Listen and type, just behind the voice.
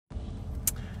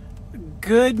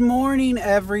Good morning,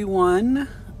 everyone.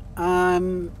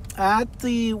 I'm at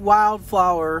the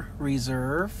Wildflower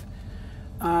Reserve,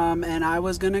 and I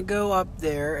was going to go up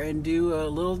there and do a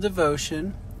little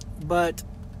devotion, but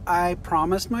I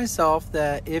promised myself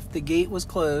that if the gate was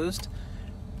closed,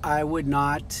 I would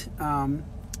not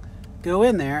go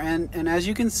in there, and as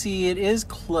you can see, it is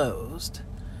closed.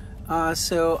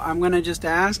 So I'm going to just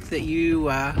ask that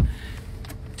you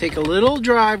take a little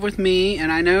drive with me,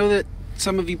 and I know that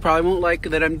some of you probably won't like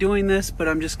that I'm doing this, but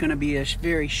I'm just going to be a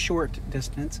very short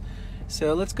distance.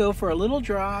 So let's go for a little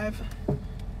drive.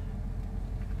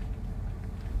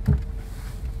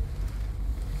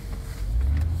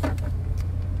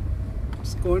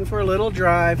 Just going for a little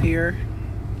drive here.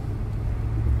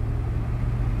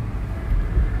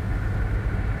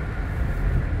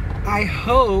 I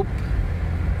hope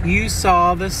you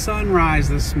saw the sunrise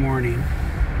this morning.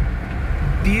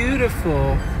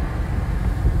 Beautiful.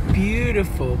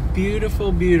 Beautiful,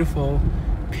 beautiful, beautiful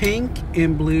pink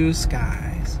and blue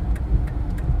skies.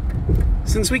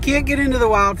 Since we can't get into the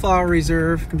Wildflower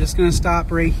Reserve, I'm just going to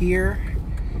stop right here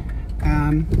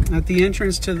at the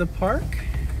entrance to the park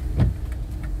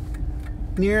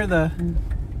near the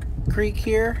creek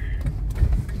here.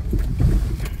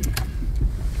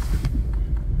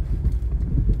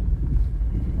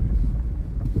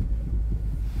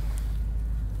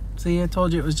 See, I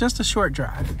told you it was just a short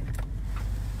drive.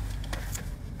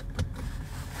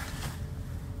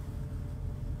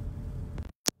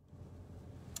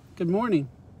 Good morning.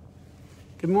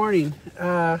 Good morning.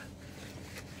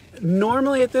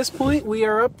 Normally at this point, we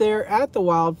are up there at the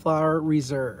Wildflower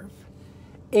Reserve.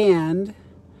 And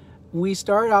we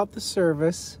start out the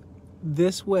service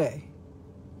this way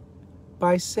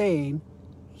by saying,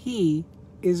 He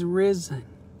is risen.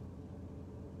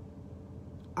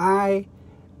 I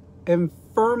am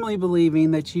firmly believing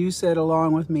that you said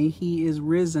along with me, He is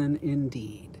risen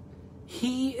indeed.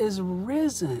 He is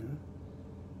risen.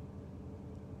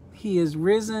 He is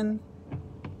risen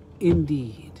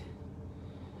indeed.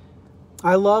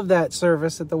 I love that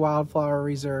service at the Wildflower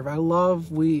Reserve. I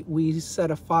love we set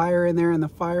a fire in there in the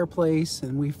fireplace,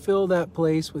 and we fill that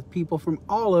place with people from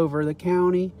all over the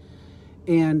county,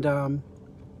 and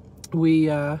we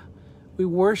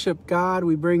worship God.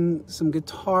 We bring some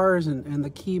guitars and the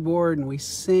keyboard, and we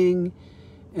sing,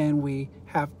 and we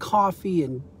have coffee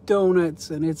and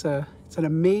donuts, and it's an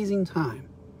amazing time.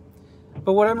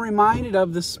 But what I'm reminded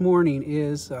of this morning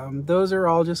is those are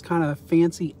all just kind of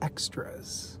fancy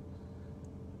extras.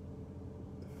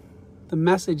 The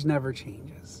message never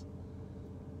changes.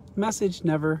 The message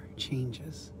never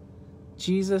changes.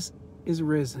 Jesus is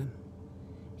risen.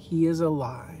 He is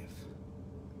alive.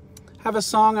 I have a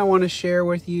song I want to share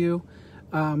with you.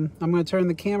 I'm going to turn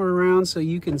the camera around so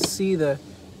you can see the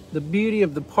beauty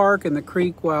of the park and the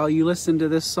creek while you listen to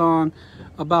this song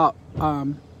about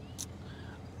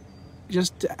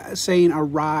just saying,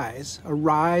 arise,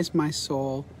 arise, my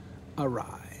soul,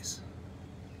 arise.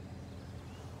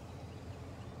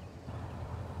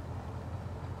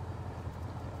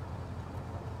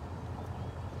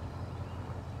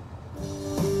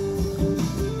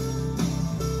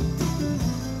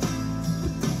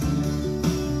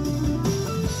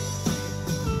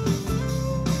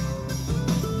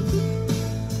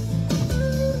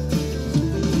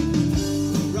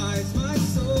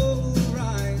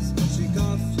 Rise, shake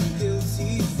off your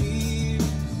guilty fears.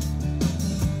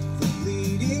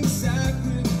 The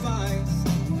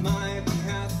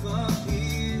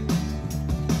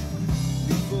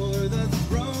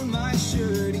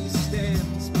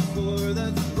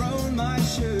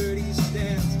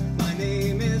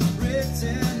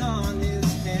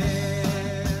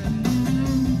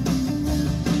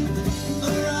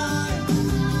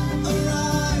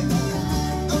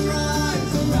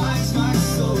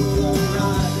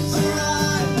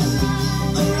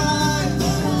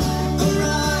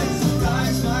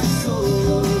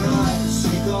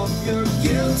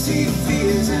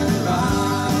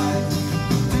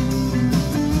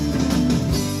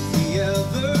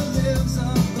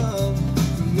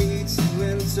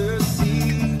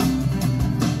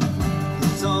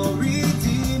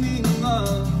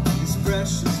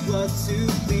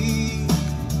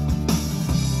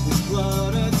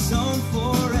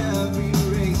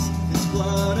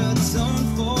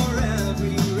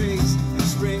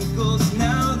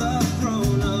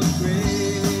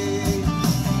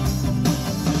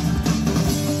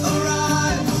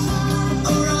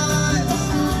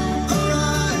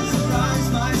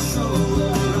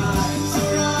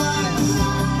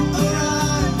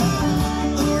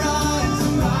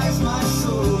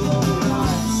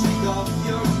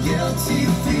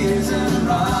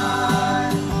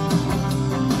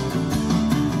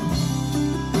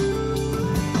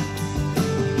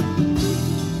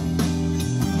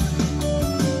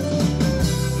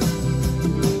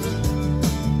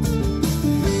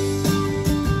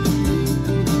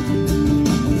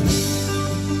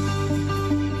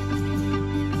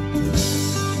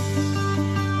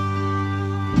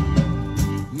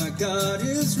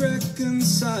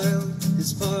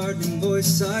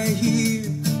voice I hear.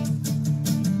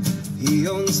 He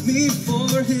owns me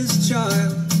for his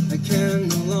child, I can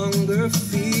no longer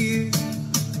fear.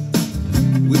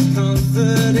 With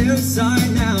confidence I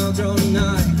now draw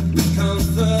nigh, with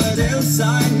confidence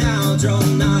I now draw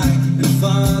nigh, and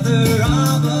Father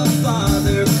of a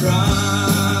Father cry.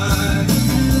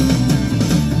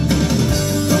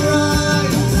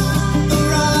 Arise,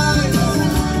 arise,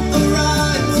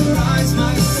 arise, arise,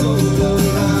 my soul,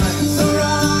 arise,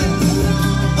 arise,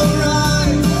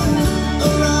 arise,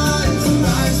 arise,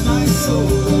 arise, my soul,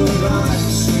 arise.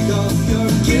 Shake off your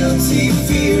guilty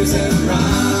fears and rise.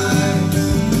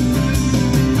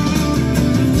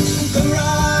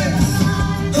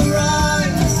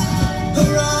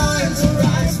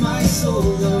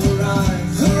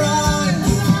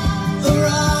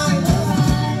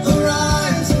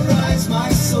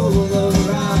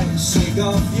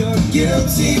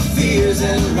 Guilty fears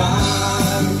and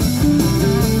rise.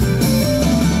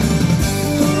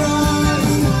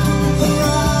 Arise,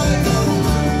 arise,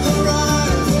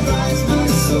 arise, arise, my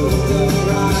soul,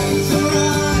 arise,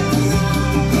 arise,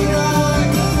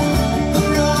 arise,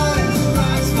 arise,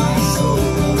 arise, my soul,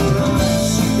 arise.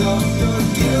 Shake off your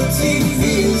guilty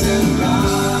fears and rise.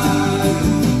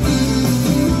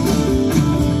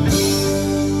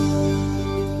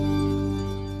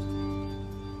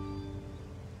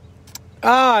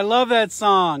 Oh, I love that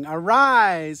song.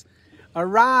 Arise,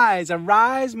 arise,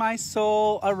 arise, my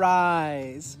soul,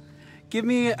 arise. Give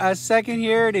me a second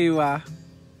here to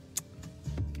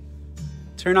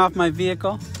turn off my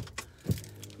vehicle.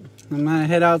 I'm going to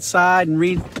head outside and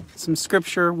read some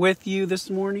scripture with you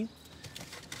this morning.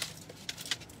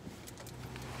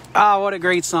 Ah, what a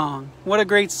great song. What a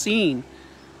great scene.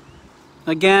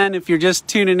 Again, if you're just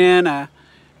tuning in,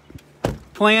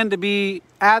 plan to be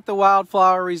at the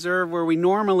Wildflower Reserve where we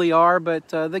normally are, but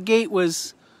the gate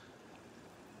was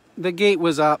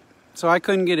up, so I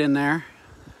couldn't get in there.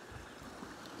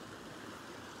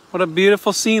 What a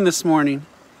beautiful scene this morning.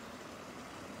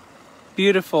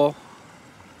 Beautiful.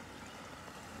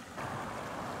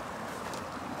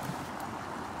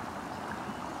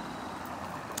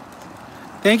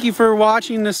 Thank you for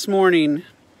watching this morning.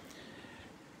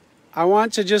 I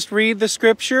want to just read the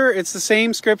scripture. It's the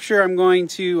same scripture I'm going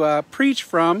to preach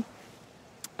from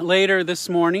later this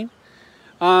morning.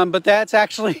 But that's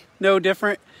actually no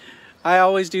different. I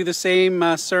always do the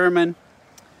same sermon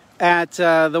at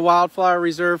the Wildflower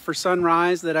Reserve for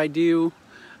sunrise that I do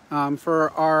for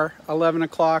our 11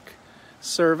 o'clock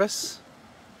service.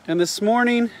 And this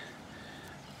morning,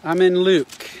 I'm in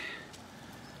Luke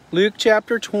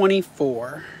chapter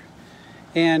 24.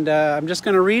 And I'm just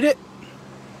going to read it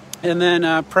and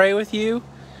then pray with you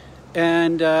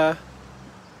and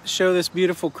show this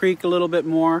beautiful creek a little bit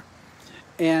more,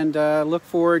 and look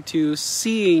forward to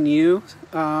seeing you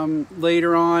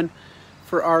later on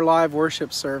for our live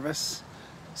worship service.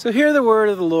 So hear the word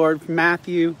of the Lord from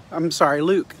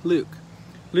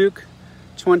Luke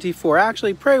 24.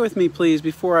 Actually, pray with me please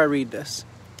before I read this.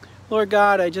 Lord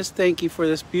God, I just thank you for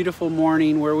this beautiful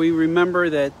morning where we remember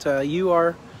that you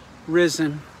are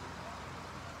risen.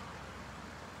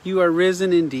 You are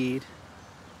risen indeed.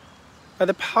 By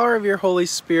the power of your Holy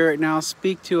Spirit, now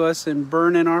speak to us and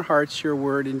burn in our hearts your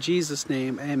word. In Jesus'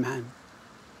 name, amen.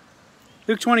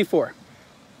 Luke 24.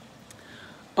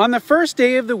 On the first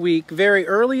day of the week, very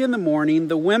early in the morning,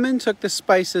 the women took the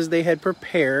spices they had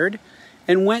prepared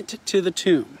and went to the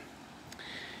tomb.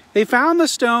 They found the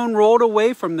stone rolled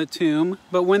away from the tomb,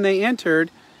 but when they entered,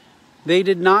 they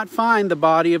did not find the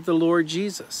body of the Lord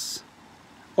Jesus.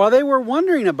 While they were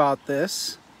wondering about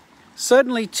this,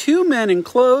 suddenly 2 men in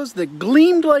clothes that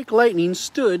gleamed like lightning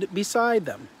stood beside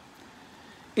them.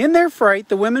 In their fright,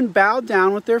 the women bowed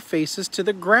down with their faces to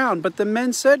the ground, but the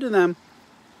men said to them,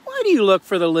 "Why do you look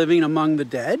for the living among the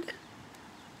dead?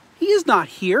 He is not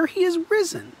here, he is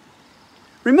risen.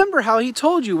 Remember how he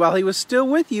told you while he was still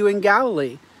with you in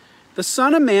Galilee, the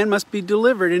Son of Man must be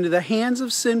delivered into the hands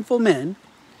of sinful men,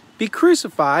 be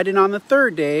crucified, and on the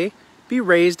third day be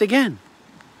raised again."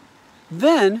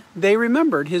 Then they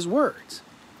remembered his words.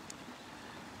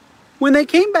 When they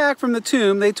came back from the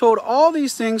tomb, they told all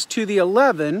these things to the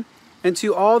 11 and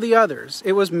to all the others.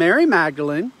 It was Mary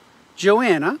Magdalene,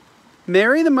 Joanna,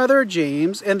 Mary the mother of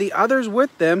James, and the others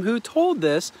with them who told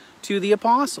this to the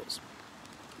apostles.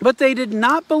 But they did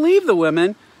not believe the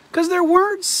women, because their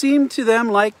words seemed to them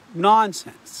like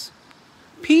nonsense.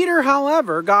 Peter,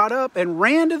 however, got up and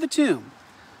ran to the tomb.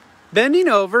 Bending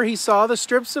over, he saw the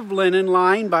strips of linen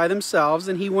lying by themselves,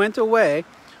 and he went away,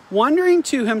 wondering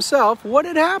to himself what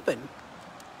had happened.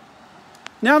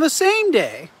 Now the same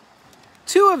day,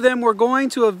 2 of them were going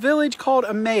to a village called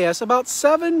Emmaus, about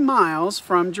 7 miles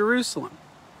from Jerusalem.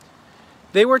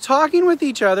 They were talking with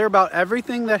each other about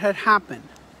everything that had happened.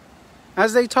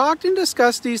 As they talked and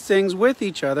discussed these things with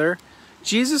each other,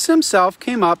 Jesus himself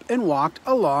came up and walked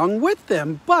along with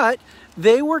them, but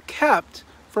they were kept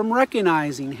from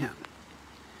recognizing him.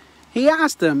 He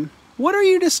asked them, "What are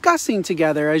you discussing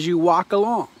together as you walk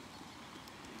along?"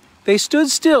 They stood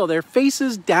still, their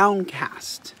faces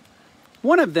downcast.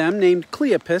 One of them, named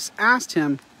Cleopas, asked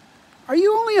him, "Are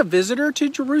you only a visitor to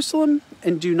Jerusalem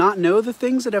and do not know the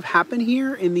things that have happened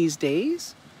here in these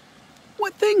days?"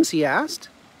 "What things?" he asked.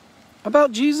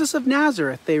 "About Jesus of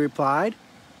Nazareth," they replied.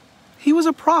 "He was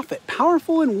a prophet,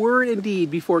 powerful in word and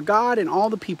deed before God and all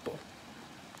the people.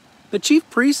 The chief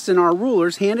priests and our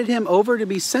rulers handed him over to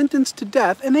be sentenced to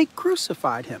death, and they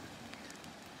crucified him.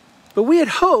 But we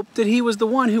had hoped that he was the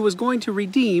one who was going to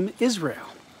redeem Israel.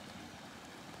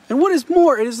 And what is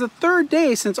more, it is the third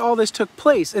day since all this took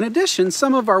place. In addition,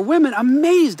 some of our women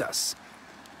amazed us.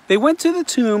 They went to the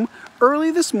tomb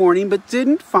early this morning but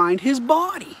didn't find his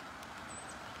body.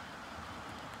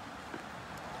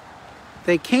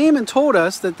 They came and told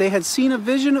us that they had seen a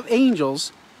vision of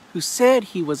angels who said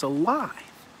he was alive.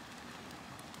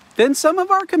 Then some of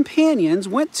our companions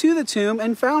went to the tomb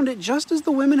and found it just as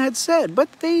the women had said, but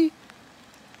they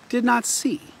did not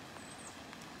see.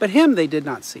 But him they did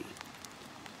not see."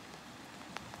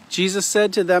 Jesus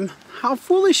said to them, "How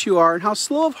foolish you are and how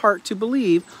slow of heart to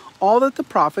believe all that the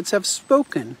prophets have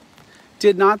spoken.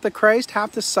 Did not the Christ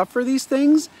have to suffer these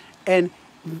things and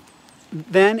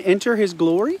then enter his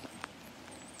glory?"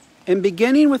 And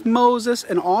beginning with Moses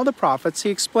and all the prophets, he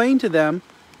explained to them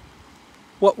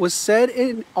what was said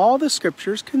in all the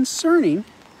scriptures concerning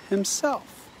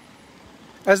himself.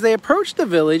 As they approached the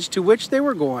village to which they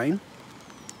were going,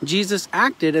 Jesus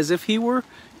acted as if he were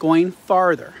going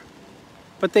farther.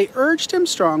 But they urged him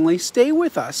strongly, "Stay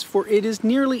with us, for it is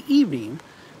nearly evening.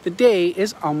 The day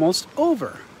is almost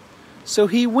over." So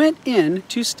he went in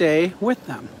to stay with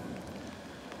them.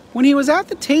 When he was at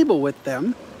the table with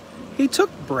them, he took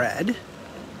bread,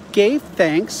 gave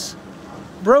thanks,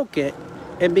 broke it,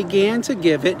 and began to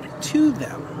give it to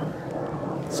them.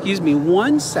 Excuse me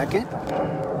 1 second.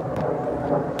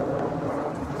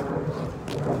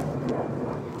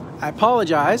 I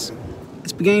apologize.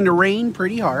 It's beginning to rain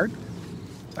pretty hard,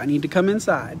 so I need to come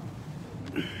inside.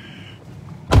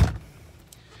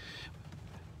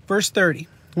 Verse 30.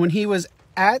 When he was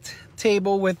at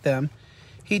table with them,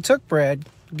 he took bread,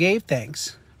 gave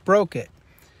thanks, broke it,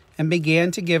 and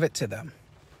began to give it to them.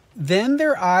 Then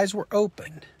their eyes were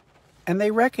opened, and they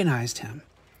recognized him,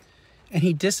 and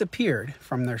he disappeared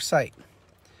from their sight.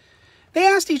 They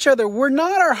asked each other, "Were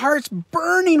not our hearts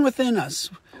burning within us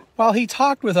while he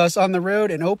talked with us on the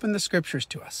road and opened the scriptures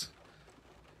to us?"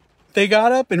 They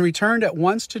got up and returned at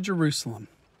once to Jerusalem.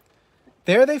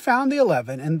 There they found the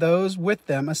 11 and those with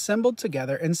them assembled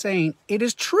together and saying, "It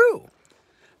is true.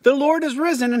 The Lord is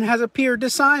risen and has appeared to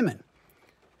Simon."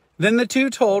 Then the two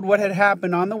told what had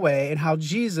happened on the way and how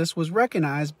Jesus was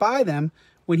recognized by them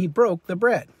when he broke the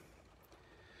bread.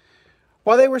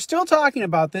 While they were still talking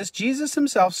about this, Jesus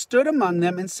himself stood among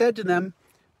them and said to them,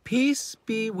 "Peace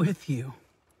be with you."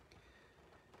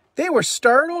 They were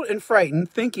startled and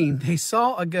frightened, thinking they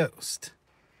saw a ghost.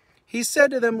 He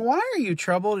said to them, "Why are you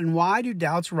troubled, and why do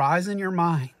doubts rise in your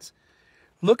minds?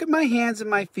 Look at my hands and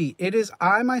my feet. It is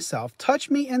I myself. Touch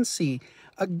me and see.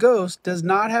 A ghost does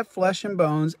not have flesh and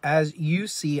bones, as you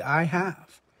see I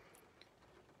have."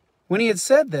 When he had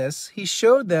said this, he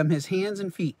showed them his hands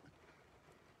and feet.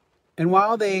 And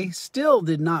while they still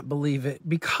did not believe it,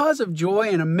 because of joy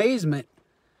and amazement,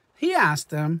 he asked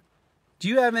them, "Do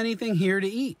you have anything here to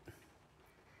eat?"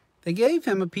 They gave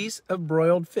him a piece of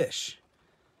broiled fish,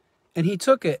 and he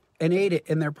took it and ate it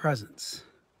in their presence.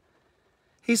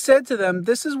 He said to them,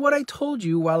 "This is what I told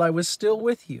you while I was still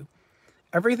with you.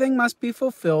 Everything must be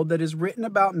fulfilled that is written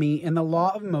about me in the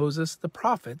law of Moses, the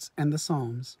prophets, and the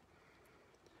Psalms."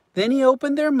 Then he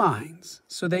opened their minds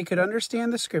so they could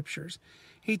understand the scriptures.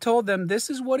 He told them, "This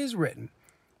is what is written.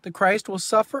 The Christ will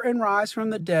suffer and rise from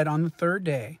the dead on the third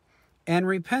day, and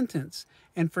repentance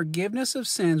and forgiveness of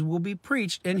sins will be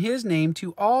preached in his name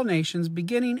to all nations,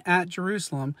 beginning at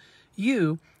Jerusalem.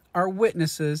 You are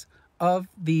witnesses of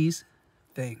these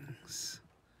things."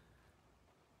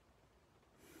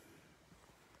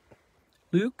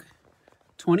 Luke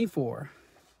 24,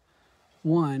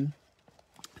 1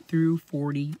 through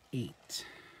 48.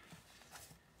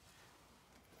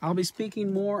 I'll be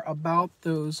speaking more about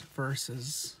those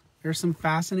verses. There's some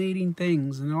fascinating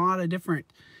things and a lot of different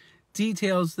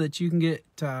details that you can get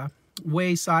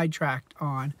way sidetracked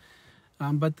on.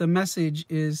 But the message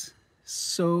is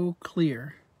so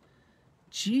clear.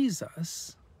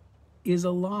 Jesus is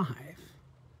alive.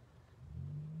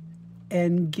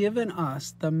 and given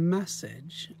us the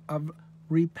message of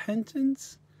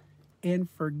repentance and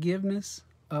forgiveness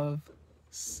of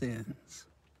sins.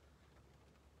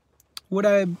 Would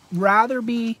I rather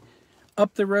be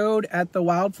up the road at the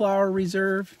Wildflower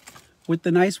Reserve with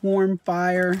the nice warm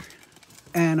fire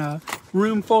and a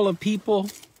room full of people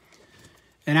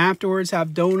and afterwards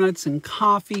have donuts and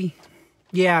coffee?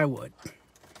 Yeah, I would.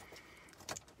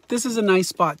 This is a nice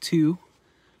spot too.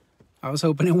 I was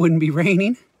hoping it wouldn't be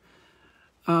raining.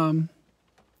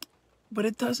 But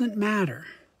it doesn't matter.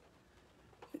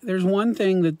 There's one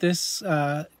thing that this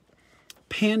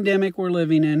pandemic we're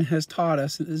living in has taught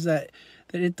us, is that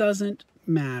it doesn't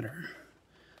matter.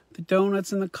 The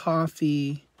donuts and the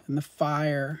coffee and the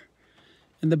fire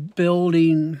and the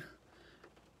building,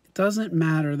 it doesn't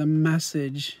matter. The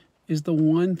message is the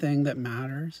one thing that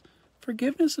matters.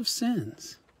 Forgiveness of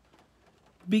sins.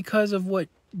 Because of what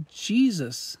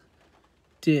Jesus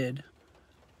did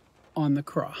on the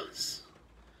cross.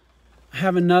 I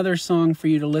have another song for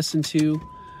you to listen to,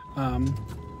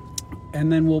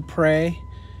 and then we'll pray.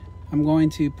 I'm going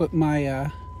to put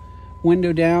my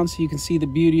window down so you can see the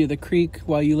beauty of the creek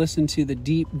while you listen to the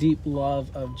deep, deep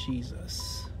love of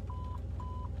Jesus.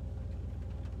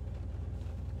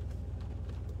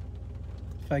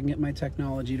 If I can get my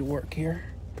technology to work here.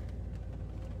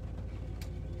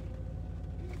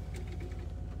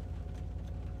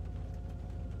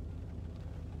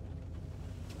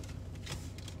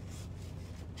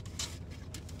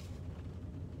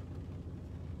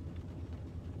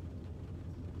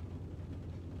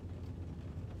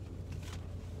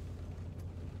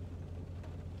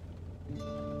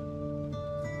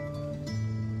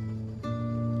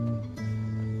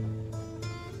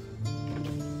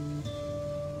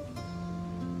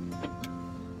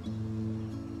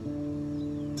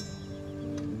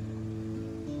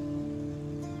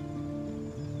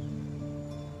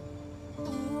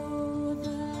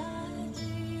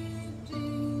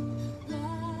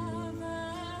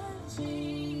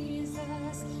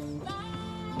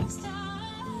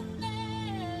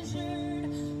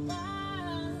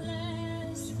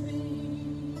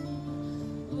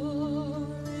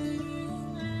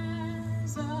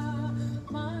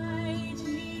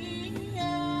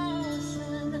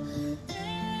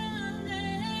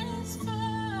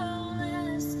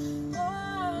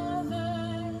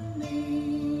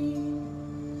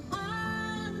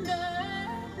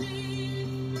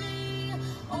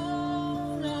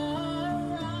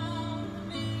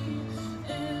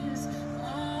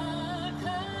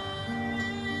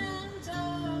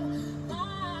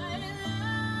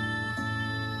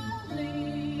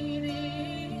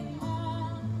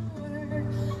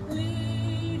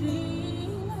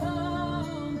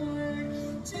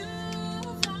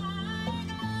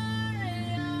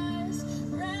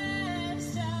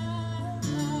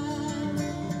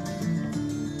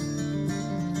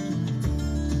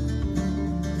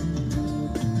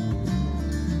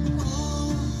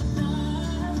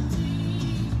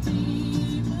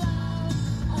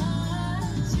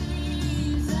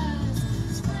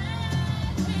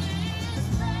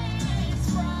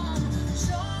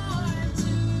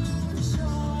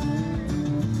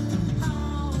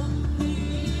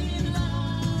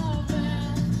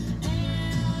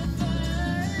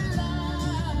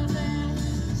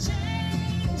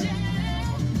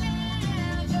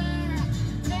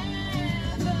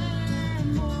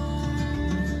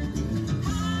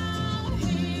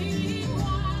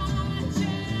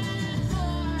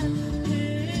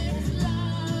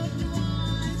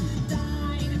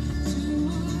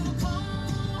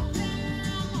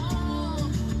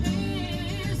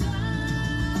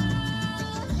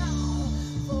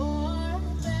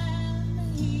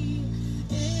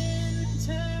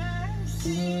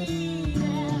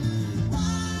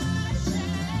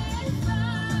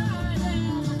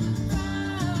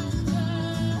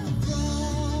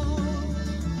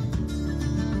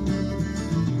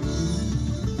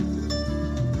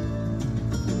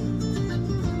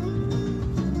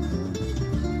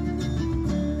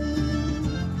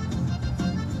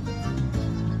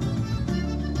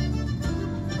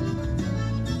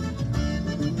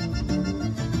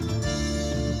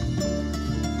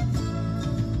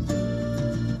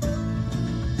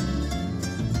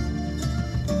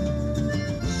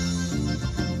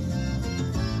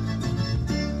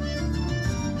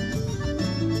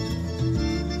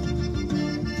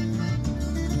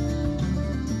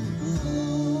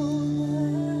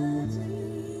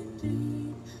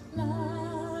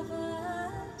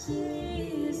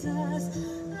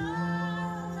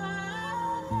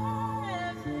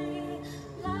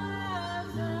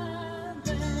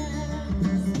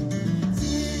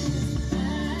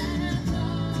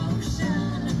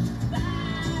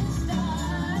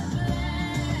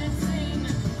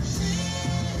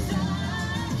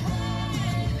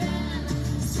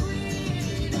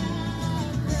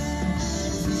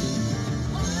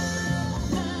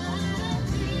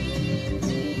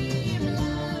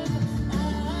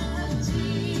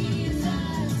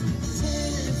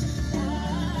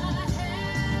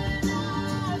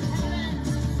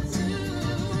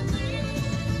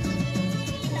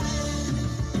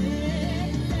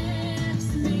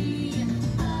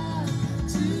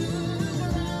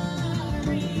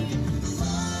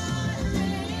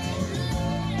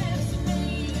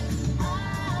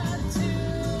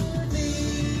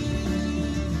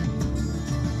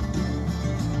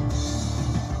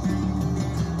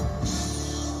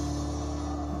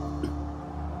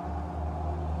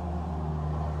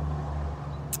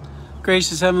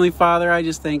 Gracious Heavenly Father, I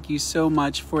just thank you so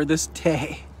much for this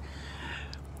day.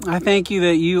 I thank you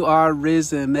that you are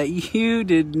risen, that you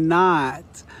did not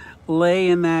lay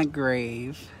in that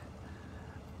grave.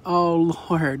 Oh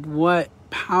Lord, what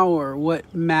power,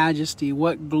 what majesty,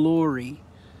 what glory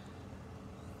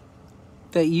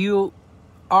that you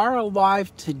are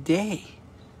alive today,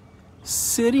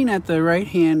 sitting at the right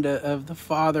hand of the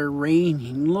Father,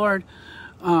 reigning. Lord,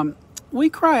 we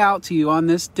cry out to you on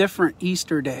this different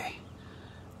Easter day.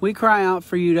 We cry out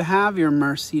for you to have your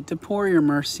mercy, to pour your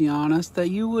mercy on us, that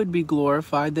you would be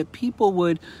glorified, that people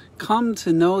would come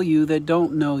to know you that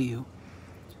don't know you,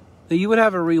 that you would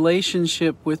have a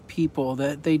relationship with people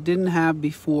that they didn't have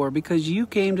before, because you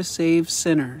came to save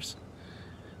sinners.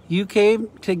 You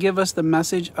came to give us the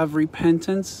message of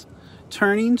repentance.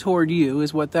 Turning toward you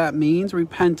is what that means,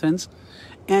 repentance.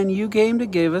 And you came to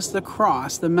give us the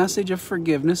cross, the message of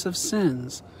forgiveness of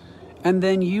sins. And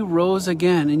then you rose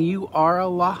again and you are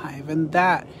alive. And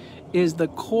that is the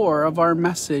core of our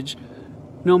message,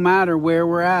 no matter where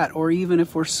we're at or even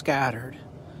if we're scattered.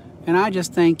 And I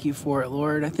just thank you for it,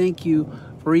 Lord. I thank you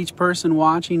for each person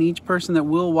watching, each person that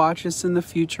will watch us in the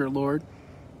future, Lord.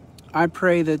 I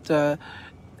pray that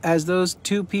as those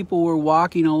two people were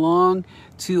walking along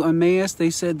to Emmaus,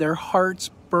 they said their hearts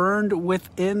burned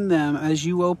within them as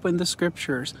you opened the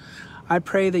scriptures. I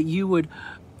pray that you would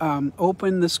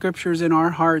open the scriptures in our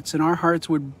hearts, and our hearts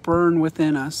would burn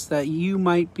within us, that you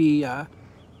might be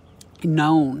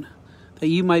known, that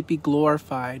you might be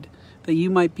glorified, that you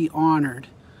might be honored,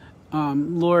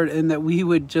 Lord, and that we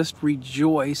would just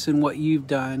rejoice in what you've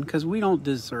done, because we don't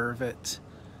deserve it.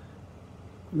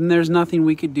 And there's nothing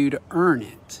we could do to earn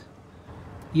it,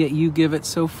 yet you give it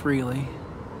so freely.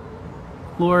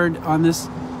 Lord, on this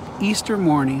Easter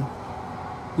morning,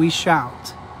 we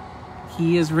shout,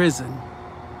 He is risen.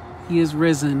 He is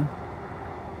risen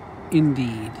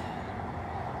indeed.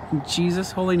 In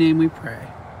Jesus' holy name we pray.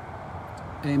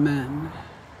 Amen.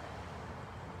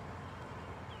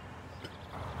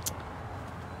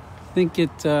 I think it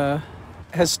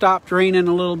has stopped raining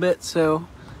a little bit, so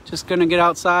just going to get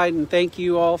outside and thank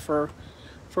you all for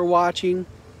watching.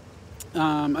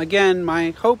 Again,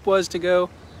 my hope was to go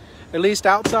at least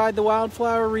outside the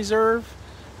Wildflower Reserve.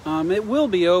 It will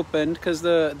be opened because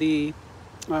the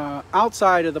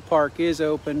outside of the park is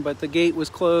open, but the gate was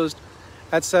closed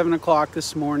at 7 o'clock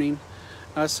this morning.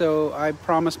 So I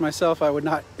promised myself I would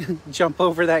not jump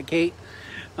over that gate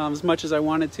as much as I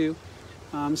wanted to.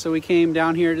 So we came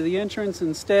down here to the entrance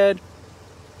instead.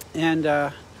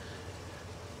 And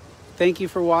thank you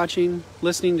for watching,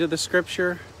 listening to the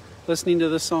scripture, listening to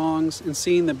the songs, and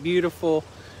seeing the beautiful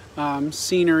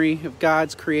scenery of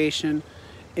God's creation.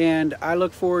 And I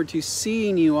look forward to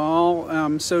seeing you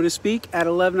all, so to speak, at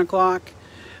 11 o'clock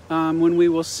when we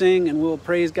will sing and we'll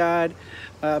praise God.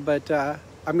 But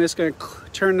I'm just going to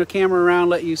turn the camera around,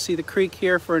 let you see the creek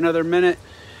here for another minute.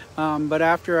 But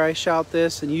after I shout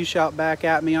this and you shout back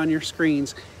at me on your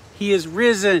screens, He is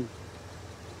risen.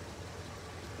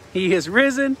 He is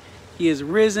risen. He is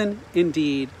risen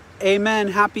indeed. Amen.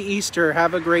 Happy Easter.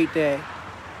 Have a great day.